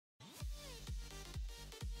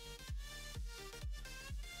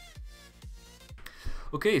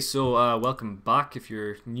Okay, so welcome back. If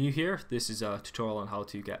you're new here, this is a tutorial on how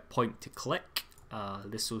to get point to click.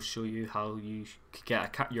 This will show you how you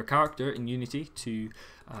get your character in Unity to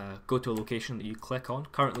go to a location that you click on.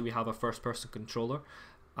 Currently we have a first person controller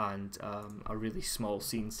and a really small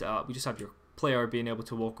scene set up. We just have your player being able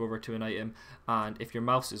to walk over to an item, and if your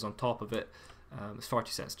mouse is on top of it, it's far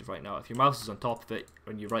too sensitive right now. If your mouse is on top of it,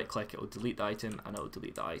 when you right click, it will delete the item and it will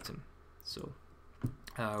delete the item. So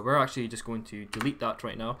we're actually just going to delete that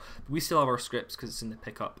right now. But we still have our scripts because it's in the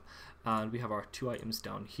pickup, and we have our two items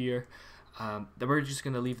down here. Then we're just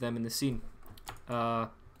going to leave them in the scene.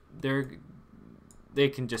 They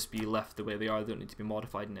can just be left the way they are. They don't need to be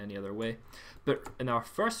modified in any other way. But in our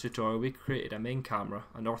first tutorial, we created a main camera,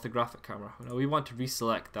 an orthographic camera. Now we want to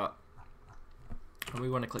reselect that, and we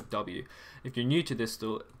want to click W. If you're new to this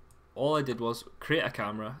though, all I did was create a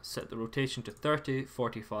camera, set the rotation to 30,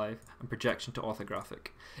 45 and projection to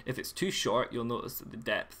orthographic. If it's too short, you'll notice that the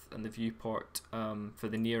depth and the viewport for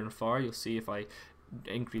the near and far, you'll see if I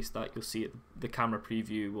increase that, you'll see the camera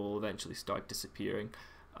preview will eventually start disappearing,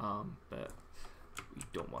 but we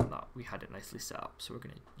don't want that. We had it nicely set up, so we're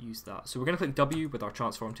going to use that. So we're going to click W with our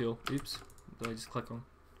transform tool. Oops, what did I just click on?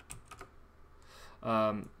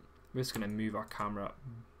 We're just going to move our camera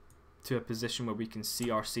to a position where we can see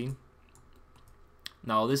our scene.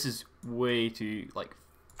 Now this is way too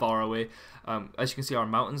far away. As you can see, our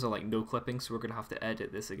mountains are no clipping, so we're gonna have to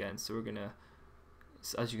edit this again. So we're gonna,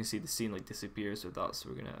 as you can see, the scene disappears with that. So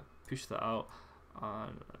we're gonna push that out,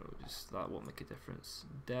 and that won't make a difference.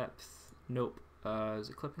 Depth, nope. Is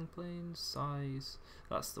it clipping plane size?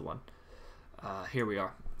 That's the one. Here we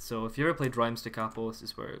are. So if you ever played Rhymes to Capo, this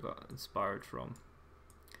is where it got inspired from.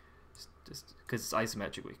 Just because it's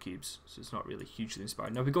isometric with cubes, so it's not really hugely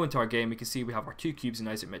inspired. Now if we go into our game, we can see we have our two cubes in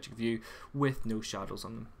isometric view with no shadows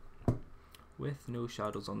on them. With no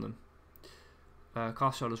shadows on them.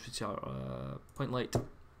 Cast shadows with point light.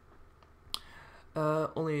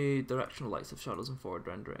 Only directional lights have shadows and forward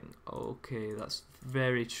rendering. Okay, that's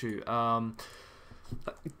very true.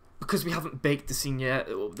 Because we haven't baked the scene yet,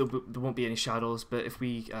 there won't be any shadows. But if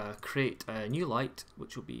we create a new light,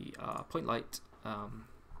 which will be point light.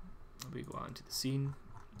 We go out into the scene,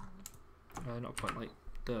 not point light,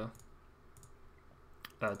 the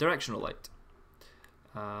directional light.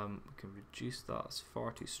 We can reduce that, it's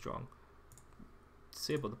far too strong.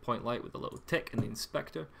 Disable the point light with a little tick in the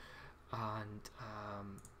inspector, and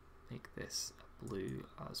make this blue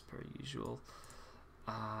as per usual,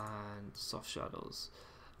 and soft shadows.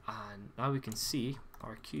 And now we can see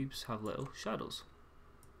our cubes have little shadows.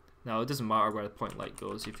 Now it doesn't matter where the point light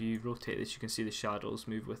goes. If you rotate this, you can see the shadows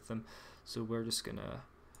move with them. So we're just gonna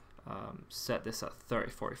set this at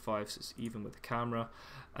 30-45, so it's even with the camera.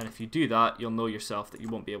 And if you do that, you'll know yourself that you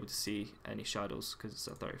won't be able to see any shadows because it's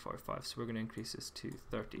at 30-45. So we're gonna increase this to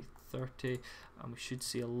 30-30, and we should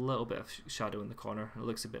see a little bit of shadow in the corner. It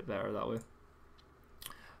looks a bit better that way.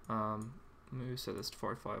 Maybe set this to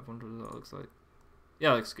 45. I wonder what that looks like.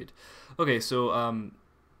 Yeah, it looks good. Okay, so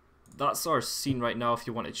that's our scene right now if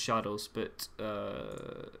you wanted shadows, but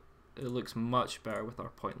it looks much better with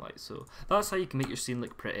our point light. So that's how you can make your scene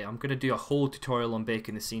look pretty. I'm going to do a whole tutorial on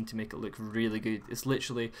baking the scene to make it look really good. It's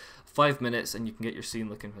literally 5 minutes and you can get your scene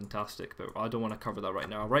looking fantastic, but I don't want to cover that right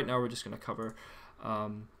now. Right now we're just going to cover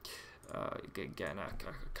getting a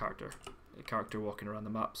character walking around the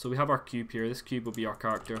map. So we have our cube here. This cube will be our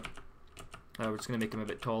character. We're just going to make him a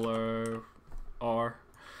bit taller, or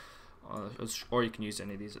you can use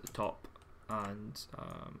any of these at the top, and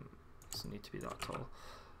doesn't need to be that tall,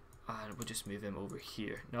 and we'll just move him over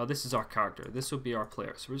here. Now this is our character, this will be our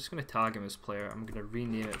player, so we're just going to tag him as player. I'm going to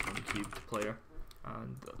rename it from cube to player,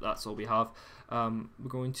 and that's all we have. We're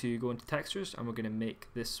going to go into textures, and we're going to make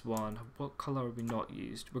this one, what color have we not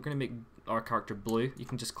used? We're going to make our character blue. You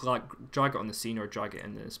can just drag it on the scene or drag it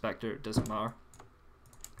in the inspector, it doesn't matter.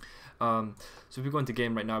 So if we go into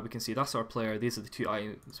game right now, we can see that's our player. These are the two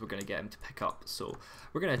items we're going to get him to pick up. So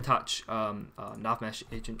we're going to attach a navmesh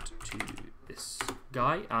agent to this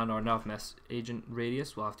guy, and our navmesh agent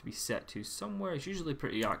radius will have to be set to somewhere. It's usually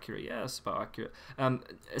pretty accurate. Yeah, it's about accurate.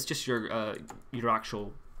 It's just your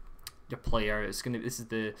player. It's gonna. This is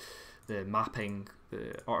the mapping,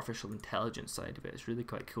 the artificial intelligence side of it. It's really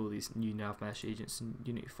quite cool. These new navmesh agents in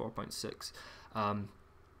Unity 4.6.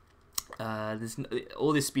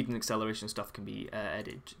 All this speed and acceleration stuff can be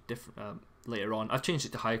edited different later on. I've changed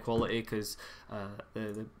it to high quality because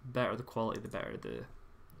the better the quality, the better it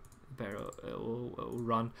will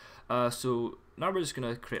run. So now we're just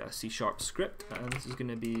going to create a C# script, and this is going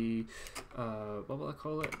to be what will I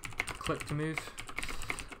call it? Click to move.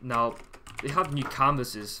 Now they have new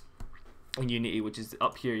canvases in Unity, which is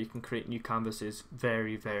up here. You can create new canvases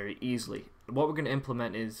very easily. What we're going to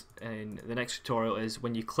implement is in the next tutorial is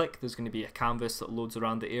when you click, there's going to be a canvas that loads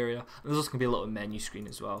around the area, and there's also going to be a little menu screen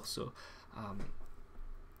as well. So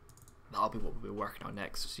that'll be what we'll be working on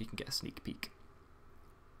next, so you can get a sneak peek.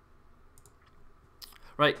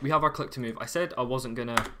 Right, we have our click to move. I said I wasn't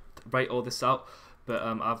gonna write all this out, but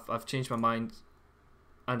I've changed my mind,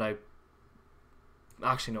 and I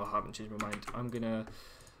haven't changed my mind. I'm gonna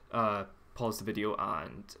pause the video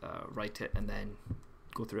and write it and then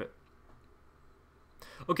go through it.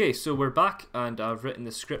 Okay, so we're back, and I've written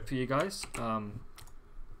the script for you guys. I'm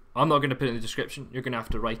not going to put it in the description. You're going to have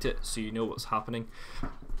to write it so you know what's happening.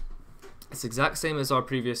 It's the exact same as our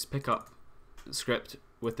previous pickup script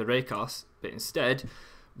with the raycast, but instead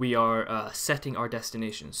we are setting our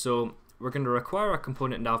destination. So we're going to require a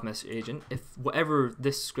component navmesh agent if whatever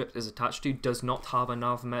this script is attached to does not have a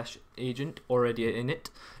navmesh agent already in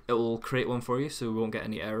it. It will create one for you, so we won't get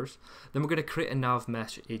any errors. Then we're going to create a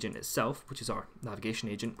navmesh agent itself, which is our navigation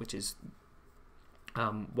agent, which is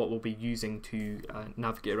what we'll be using to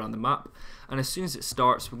navigate around the map. And as soon as it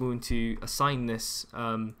starts, we're going to assign this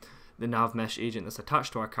the navmesh agent that's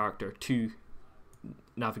attached to our character to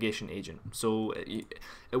navigation agent. So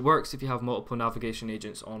it works if you have multiple navigation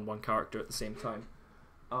agents on one character at the same time.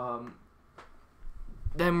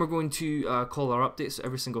 Then we're going to call our update. So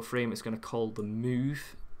every single frame is going to call the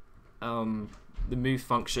move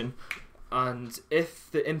function, and if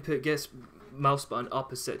the input gets mouse button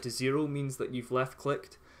up is set to 0, means that you've left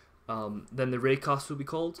clicked, then the raycast will be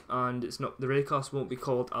called, and the raycast won't be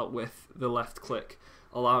called out with the left click,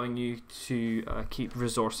 allowing you to keep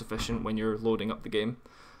resource efficient when you're loading up the game.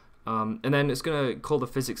 And then it's going to call the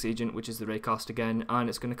physics agent, which is the raycast again, and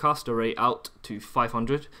it's going to cast a ray out to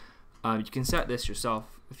 500. You can set this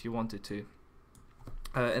yourself if you wanted to.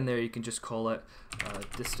 In there you can just call it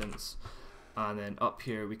distance, and then up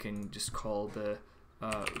here we can just call the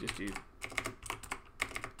just do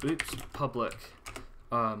public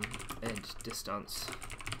end distance,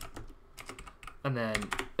 and then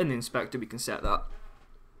in the inspector we can set that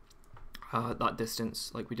that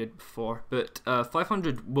distance like we did before. But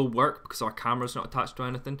 500 will work because our camera's not attached to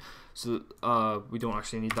anything, so we don't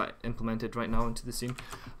actually need that implemented right now into the scene.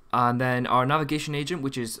 And then our navigation agent,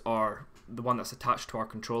 which is the one that's attached to our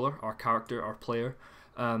controller, our character, our player,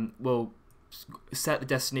 will set the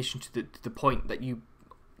destination to the point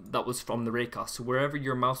that was from the raycast. So wherever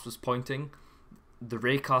your mouse was pointing, the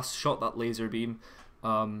raycast shot that laser beam.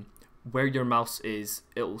 Where your mouse is,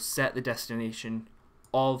 it will set the destination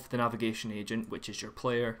of the navigation agent, which is your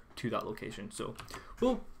player, to that location. So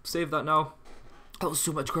we'll save that now. That was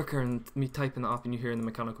so much quicker than me typing that up and you hearing the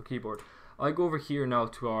mechanical keyboard. I go over here now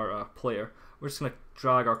to our player. We're just going to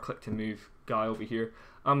drag our click to move guy over here,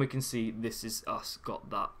 and we can see this is us got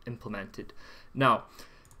that implemented. Now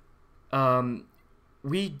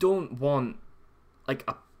we don't want like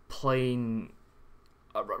a plain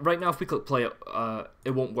right now. If we click play,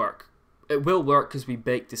 it won't work. It will work because we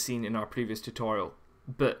baked the scene in our previous tutorial,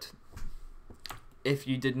 but if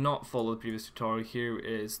you did not follow the previous tutorial, here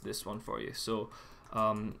is this one for you. So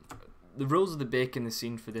the rules of the bake in the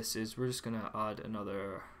scene for this is we're just going to add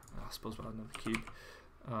another, I suppose we'll add another cube.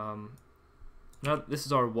 Now this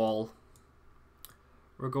is our wall.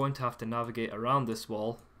 We're going to have to navigate around this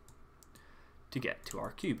wall to get to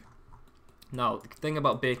our cube. Now the thing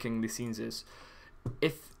about baking the scenes is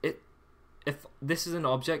if this is an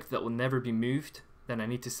object that will never be moved, then I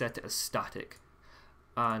need to set it as static,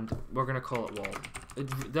 and we're going to call it wall.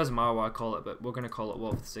 It doesn't matter what I call it, but we're going to call it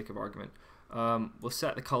wall for the sake of argument. We'll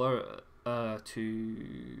set the color we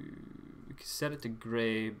can set it to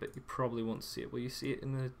grey, but you probably won't see it. Will you see it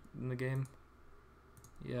in the game?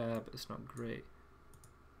 Yeah, but it's not great.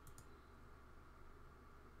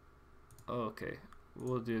 Okay, what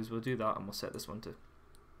we'll do is we'll do that, and we'll set this one to,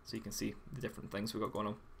 so you can see the different things we've got going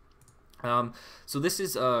on. So this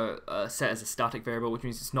is set as a static variable, which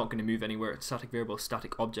means it's not going to move anywhere. Static variable,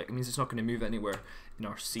 static object. It means it's not going to move anywhere in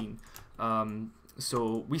our scene.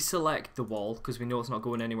 So we select the wall because we know it's not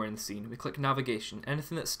going anywhere in the scene. We click navigation.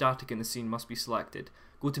 Anything that's static in the scene must be selected.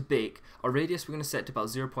 Go to bake. Our radius we're going to set to about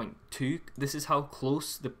 0.2. This is how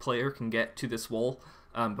close the player can get to this wall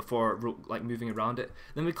before like moving around it.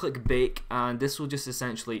 Then we click bake, and this will just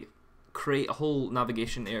essentially create a whole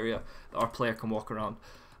navigation area that our player can walk around.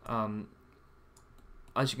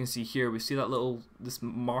 As you can see here, we see that this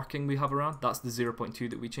marking we have around, that's the 0.2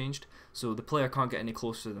 that we changed, so the player can't get any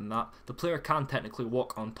closer than that. The player can technically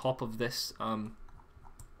walk on top of this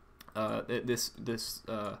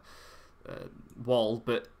wall,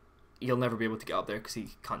 but he'll never be able to get up there because he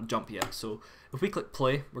can't jump yet. So if we click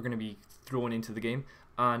play, we're going to be thrown into the game,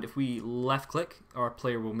 and if we left click, our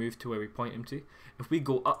player will move to where we point him to. If we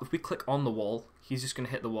go up, if we click on the wall, he's just going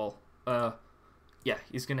to hit the wall. Yeah,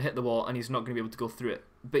 he's going to hit the wall and he's not going to be able to go through it,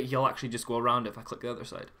 but he'll actually just go around it if I click the other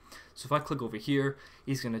side. So if I click over here,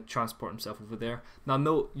 he's going to transport himself over there. Now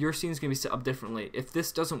note, your scene is going to be set up differently. If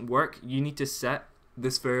this doesn't work, you need to set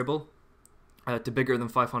this variable to bigger than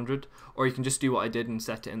 500, or you can just do what I did and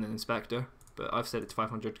set it in the inspector, but I've set it to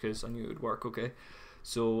 500 because I knew it would work okay.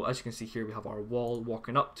 So as you can see here, we have our wall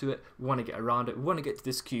walking up to it. We want to get around it. We want to get to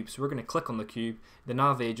this cube, so we're going to click on the cube. The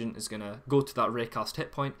nav agent is going to go to that raycast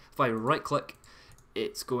hit point. If I right click,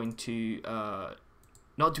 it's going to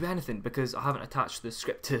not do anything because I haven't attached the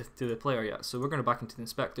script to the player yet. So we're going to back into the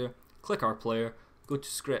inspector, click our player, go to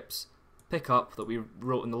scripts, pick up that we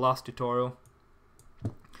wrote in the last tutorial.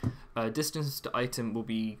 Distance to item will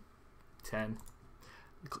be 10.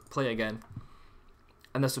 Play again.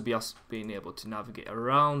 And this will be us being able to navigate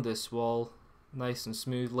around this wall nice and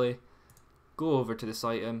smoothly. Go over to this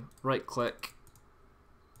item, right click,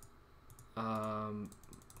 and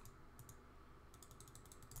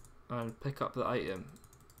pick up the item.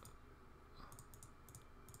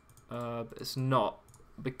 But it's not,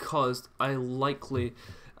 because I likely,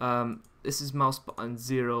 this is mouse button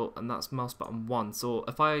 0 and that's mouse button 1. So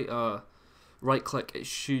if I right click, it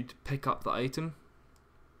should pick up the item.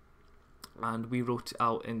 And we wrote it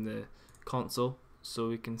out in the console so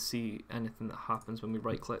we can see anything that happens when we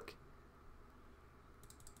right click.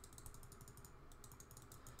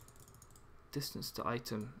 Distance to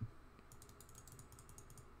item.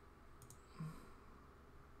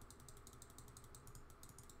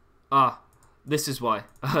 This is why.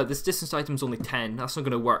 This distance item is only 10. That's not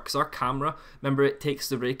going to work because our camera, remember, it takes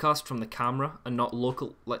the raycast from the camera and not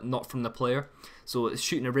local, like not from the player. So it's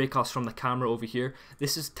shooting a raycast from the camera over here.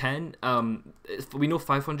 This is 10. We know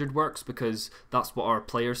 500 works because that's what our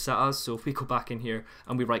player set as. So if we go back in here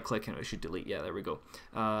and we right click and it should delete. Yeah, there we go.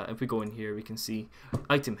 If we go in here, we can see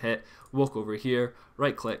item hit, walk over here,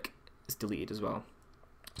 right click, it's deleted as well.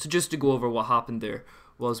 So just to go over what happened there,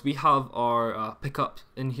 was we have our pickup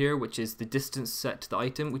in here, which is the distance set to the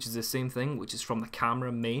item, which is the same thing, which is from the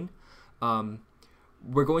camera main.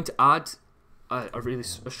 We're going to add a really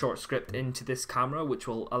short script into this camera, which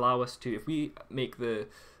will allow us to, if we make the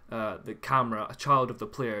camera a child of the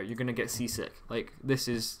player, you're going to get seasick. Like, this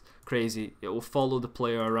is crazy. It will follow the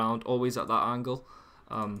player around, always at that angle.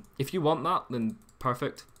 If you want that, then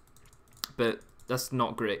perfect. But that's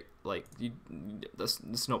not great. Like,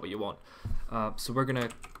 that's not what you want. So we're gonna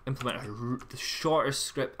implement the shortest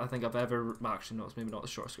script I think I've ever. Actually, no, it's maybe not the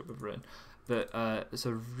shortest script I've written, but it's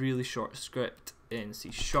a really short script in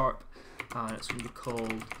C#, and it's gonna be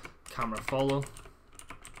called camera follow.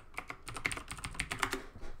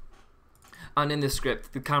 And in this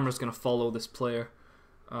script, the camera's gonna follow this player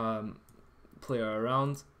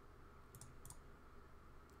around.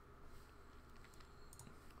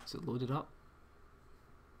 Is it loaded up?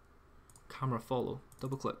 Camera follow,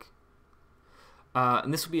 double click,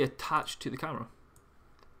 and this will be attached to the camera,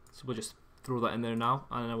 so we'll just throw that in there now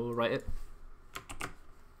and I will write it.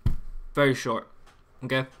 Very short,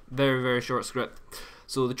 okay, very short script.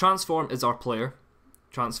 So the transform is our player,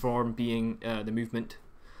 transform being the movement.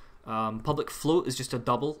 Public float is just a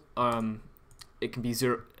double. It can be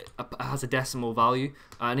 0, it has a decimal value.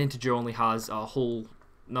 An integer only has a whole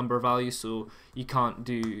number value, so you can't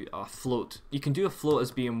do a float. You can do a float as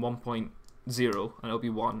being 1.0 and it'll be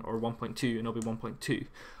 1, or 1.2 and it'll be 1.2,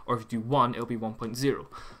 or if you do 1 it'll be 1.0.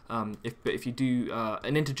 But if you do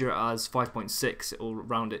an integer as 5.6, it'll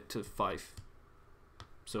round it to 5,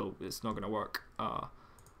 so it's not going to work.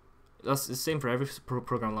 That's the same for every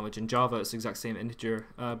programming language. In Java it's the exact same integer,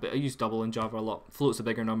 but I use double in Java a lot. Float's a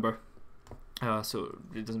bigger number, so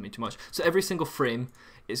it doesn't mean too much. So every single frame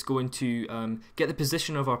is going to get the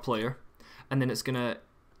position of our player, and then it's going to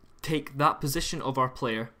take that position of our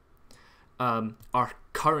player, our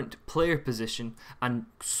current player position, and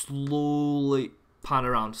slowly pan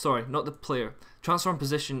around. Sorry, not the player. Transform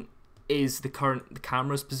position is the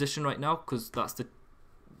camera's position right now, because that's the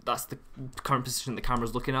current position the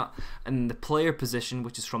camera's looking at, and the player position,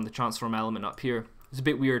 which is from the transform element up here. It's a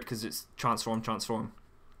bit weird because it's transform.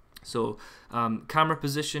 So camera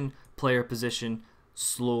position, player position,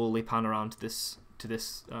 slowly pan around to this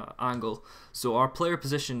angle. So our player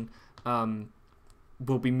position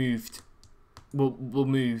will be moved. Will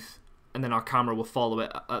move, and then our camera will follow it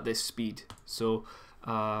at this speed. So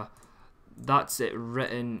that's it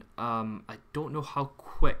written. I don't know how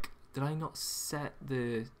quick. Did I not set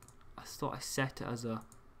the? I thought I set it as a.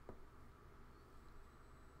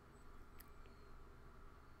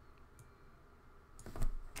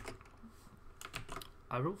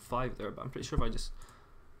 I wrote 5 there, but I'm pretty sure if I just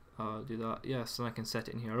do that. Yes, and I can set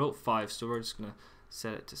it in here. I wrote 5, so we're just gonna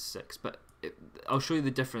set it to 6. But I'll show you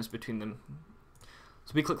the difference between them.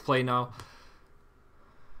 So we click play now.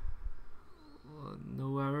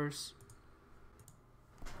 No errors.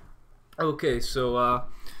 Okay, so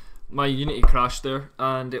my Unity crashed there,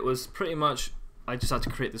 and it was pretty much, I just had to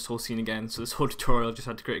create this whole scene again. So this whole tutorial I just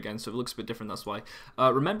had to create again, so it looks a bit different, that's why.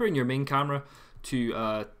 Remember in your main camera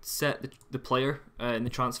to set the player in the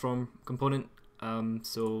transform component.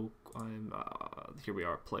 So here we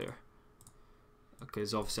are, player. Okay,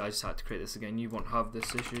 so obviously I just had to create this again. You won't have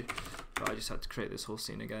this issue, but I just had to create this whole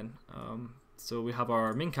scene again. So we have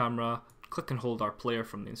our main camera. Click and hold our player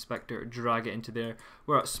from the inspector, drag it into there.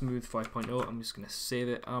 We're at smooth 5.0. I'm just going to save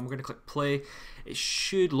it. We're going to click play. It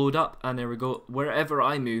should load up, and there we go. Wherever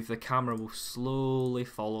I move, the camera will slowly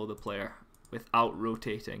follow the player without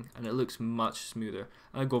rotating, and it looks much smoother.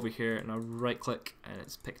 I go over here and I right click and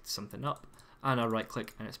it's picked something up, and I right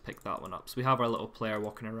click and it's picked that one up. So we have our little player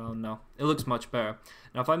walking around now. It looks much better.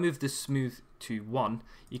 Now if I move this smooth to 1,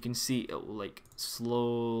 you can see it will like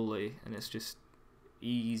slowly, and it's just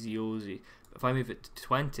easy ozy. If I move it to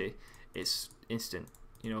 20, it's instant,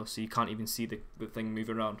 you know, so you can't even see the thing move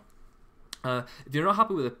around. If you're not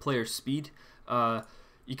happy with the player speed,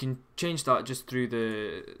 you can change that just through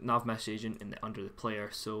the nav mesh agent under the player.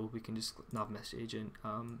 So we can just nav mesh agent,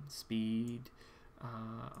 speed,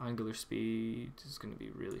 angular speed is going to be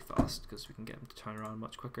really fast because we can get him to turn around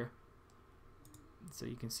much quicker. So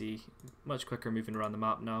you can see much quicker moving around the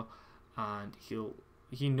map now, and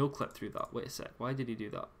he no clip through that. Wait a sec, why did he do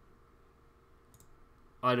that?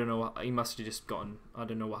 I don't know, he must have just gotten, I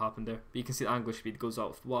don't know what happened there. But you can see the angular speed goes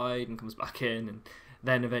out wide and comes back in, and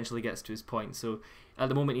then eventually gets to his point. So at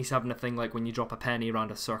the moment he's having a thing like when you drop a penny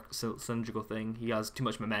around a cylindrical thing, he has too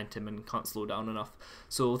much momentum and can't slow down enough.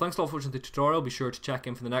 So thanks a lot for watching the tutorial. Be sure to check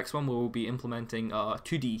in for the next one where we'll be implementing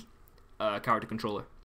 2D character controller.